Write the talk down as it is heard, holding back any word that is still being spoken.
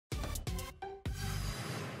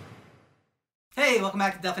Hey, welcome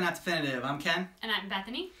back to Definitely Not Definitive. I'm Ken. And I'm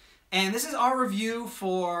Bethany. And this is our review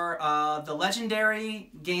for the legendary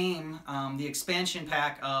game, the expansion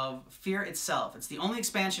pack of Fear Itself. It's the only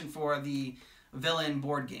expansion for the Villain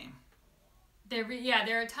board game. There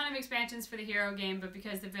are a ton of expansions for the hero game, but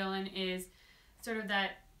because the Villain is sort of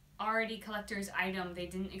that already collector's item, they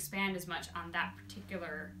didn't expand as much on that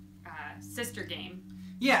particular sister game.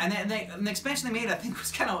 Yeah, and the expansion they made, I think,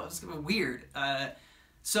 was kind of weird.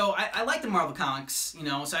 So I like the Marvel comics, you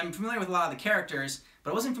know, so I'm familiar with a lot of the characters,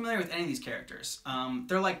 but I wasn't familiar with any of these characters.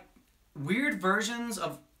 They're like weird versions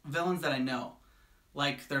of villains that I know.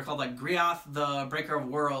 Like, they're called like Griath, the Breaker of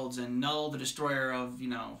Worlds, and Null, the Destroyer of, you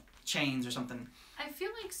know, Chains or something. I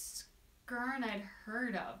feel like Skirn I'd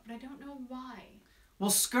heard of, but I don't know why.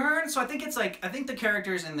 Well, Skirn, so I think the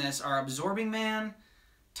characters in this are Absorbing Man,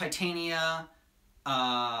 Titania,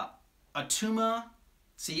 Atuma.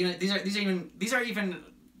 See, you know, these are even,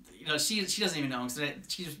 you know, she doesn't even know because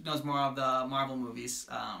she just knows more of the Marvel movies.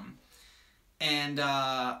 And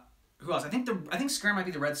who else? I think Skirn might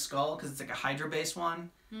be the Red Skull because it's like a Hydra-based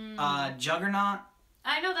one. Juggernaut.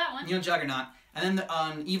 I know that one. You know Juggernaut, and then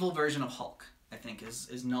an evil version of Hulk. I think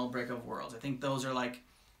is Null, Breaker of Worlds. I think those are like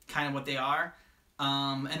kind of what they are.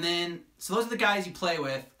 And then so those are the guys you play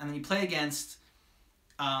with, and then you play against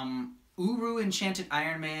Uru, Enchanted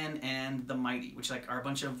Iron Man, and the Mighty, which like are a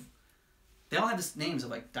bunch of. They all have the names of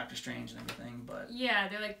like Doctor Strange and everything, but yeah,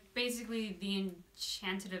 they're like basically the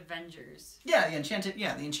Enchanted Avengers. Yeah, the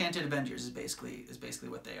Enchanted Avengers is basically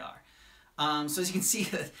what they are. So as you can see,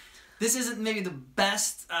 this isn't maybe the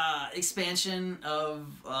best expansion of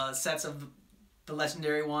sets of the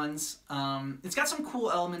legendary ones. It's got some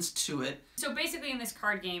cool elements to it. So basically, in this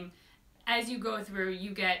card game, as you go through,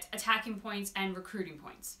 you get attacking points and recruiting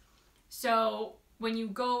points. So when you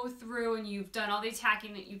go through and you've done all the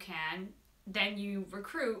attacking that you can, then you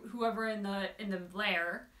recruit whoever in the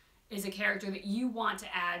lair is a character that you want to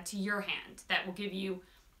add to your hand that will give you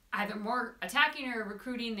either more attacking or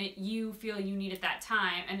recruiting that you feel you need at that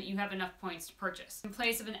time and that you have enough points to purchase. In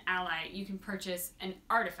place of an ally, you can purchase an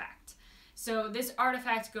artifact. So this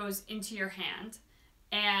artifact goes into your hand,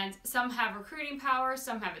 and some have recruiting power,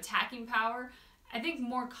 some have attacking power. I think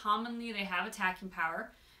more commonly they have attacking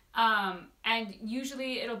power. And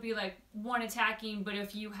usually it'll be like one attacking, but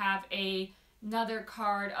if you have another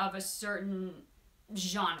card of a certain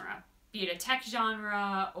genre, be it a tech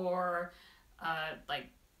genre or like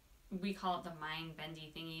we call it the mind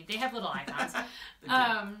bendy thingy. They have little icons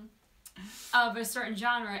of a certain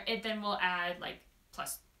genre. It then will add like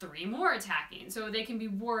 +3 more attacking, so they can be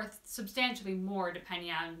worth substantially more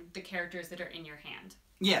depending on the characters that are in your hand.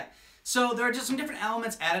 Yeah. So there are just some different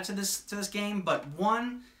elements added to this game, but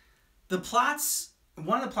one of the plots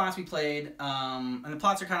we played, and the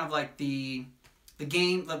plots are kind of like the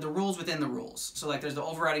game, the rules within the rules. So like there's the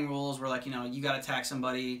overriding rules where like, you know, you got to attack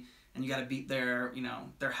somebody and you got to beat their, you know,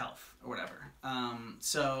 their health or whatever.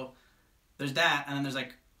 So there's that, and then there's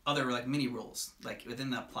like other like mini rules like within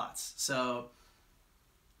the plots. So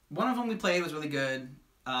one of them we played was really good,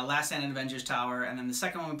 Last Stand in Avengers Tower, and then the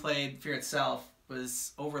second one we played, Fear Itself,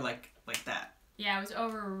 was over like that. Yeah, it was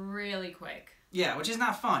over really quick. Yeah, which is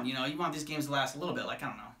not fun. You know, you want these games to last a little bit, like, I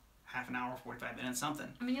don't know, half an hour, 45 minutes, something.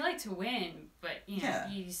 I mean, you like to win, but, you know,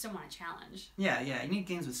 you still want a challenge. Yeah, you need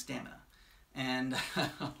games with stamina. And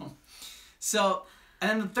so, and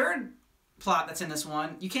then the third plot that's in this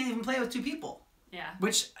one, you can't even play with 2 people. Yeah.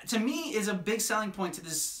 Which, to me, is a big selling point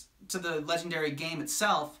to the legendary game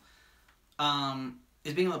itself,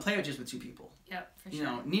 is being able to play with just with 2 people. Yep, for sure. You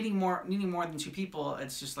know, needing more than 2 people,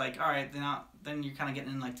 it's just like, all right, then you're kind of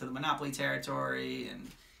getting in like to the Monopoly territory and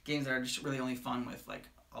games that are just really only fun with like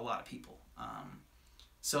a lot of people.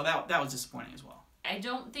 So that was disappointing as well. I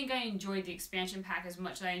don't think I enjoyed the expansion pack as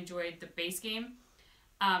much as I enjoyed the base game.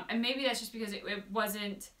 And maybe that's just because it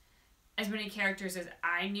wasn't as many characters as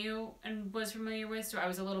I knew and was familiar with, so I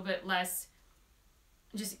was a little bit less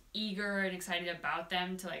just eager and excited about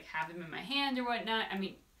them to like have them in my hand or whatnot. I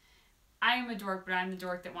mean, I am a dork, but I'm the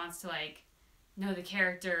dork that wants to like know the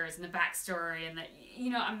characters and the backstory and you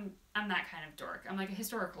know, I'm that kind of dork. I'm like a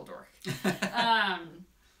historical dork.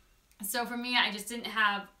 So for me, I just didn't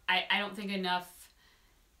have, I don't think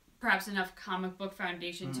perhaps enough comic book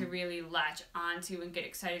foundation to really latch onto and get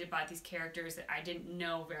excited about these characters that I didn't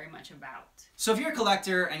know very much about. So if you're a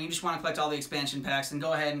collector and you just want to collect all the expansion packs, then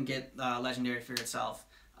go ahead and get Legendary Fear Itself.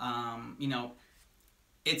 You know,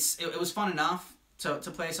 it was fun enough to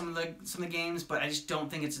play some of the games, but I just don't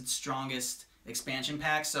think it's its strongest expansion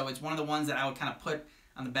pack. So it's one of the ones that I would kind of put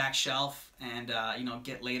on the back shelf and you know,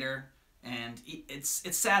 get later. And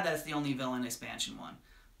it's sad that it's the only Villain expansion one,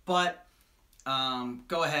 but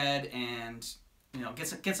go ahead and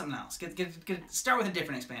get something else. Start with a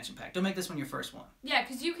different expansion pack. Don't make this one your first one. Yeah,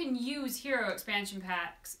 because you can use hero expansion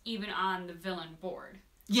packs even on the villain board.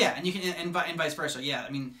 Yeah, and you can and vice versa. Yeah, I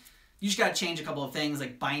mean, you just gotta change a couple of things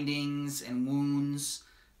like bindings and wounds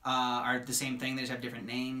are the same thing. They just have different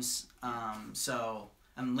names.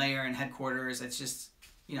 And lair and headquarters. It's just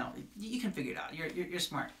you can figure it out. You're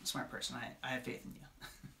smart person. I have faith in you.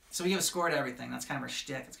 So we give a score to everything. That's kind of our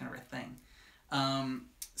shtick. That's kind of our thing.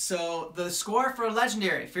 So the score for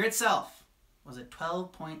Legendary, Fear Itself, was a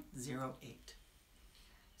 12.08.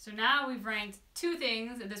 So now we've ranked 2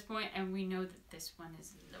 things at this point, and we know that this one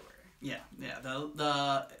is lower. Yeah.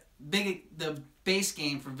 The base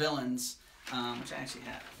game for villains, which I actually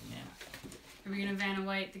have. Yeah. Are we gonna Vanna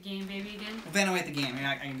White the game, baby, again? Vanna White the game.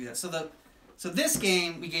 I can do that. So this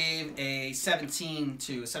game we gave a 17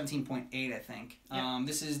 to 17.8, I think. Yep.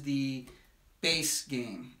 This is the base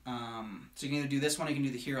game. So you can either do this one or you can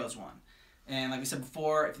do the Heroes one. And like we said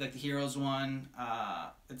before, if you like the Heroes one,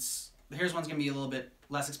 the Heroes one's gonna be a little bit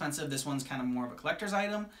less expensive. This one's kind of more of a collector's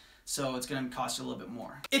item, so it's gonna cost you a little bit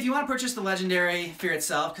more. If you want to purchase the Legendary Fear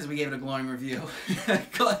Itself, because we gave it a glowing review,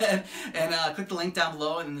 go ahead and click the link down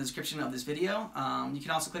below in the description of this video. You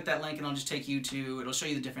can also click that link and it'll just take you to, it'll show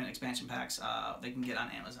you the different expansion packs they can get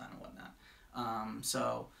on Amazon and whatnot.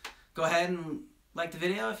 So go ahead and like the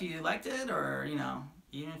video if you liked it, or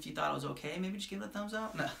even if you thought it was okay, maybe just give it a thumbs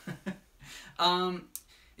up. No.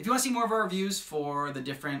 If you want to see more of our reviews for the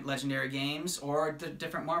different Legendary games or the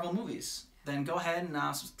different Marvel movies, then go ahead and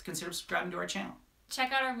consider subscribing to our channel.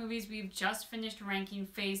 Check out our movies. We've just finished ranking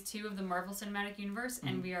Phase 2 of the Marvel Cinematic Universe,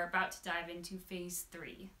 and we are about to dive into Phase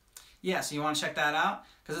 3. Yeah, so you want to check that out,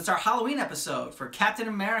 because it's our Halloween episode for Captain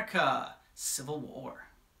America: Civil War.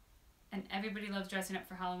 And everybody loves dressing up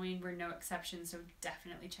for Halloween. We're no exception, so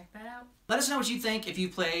definitely check that out. Let us know what you think if you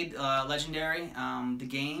played Legendary, the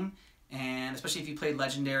game, and especially if you played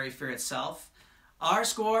Legendary Fear Itself. Our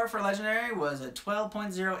score for Legendary was a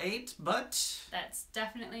 12.08, but that's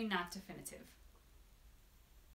definitely not definitive.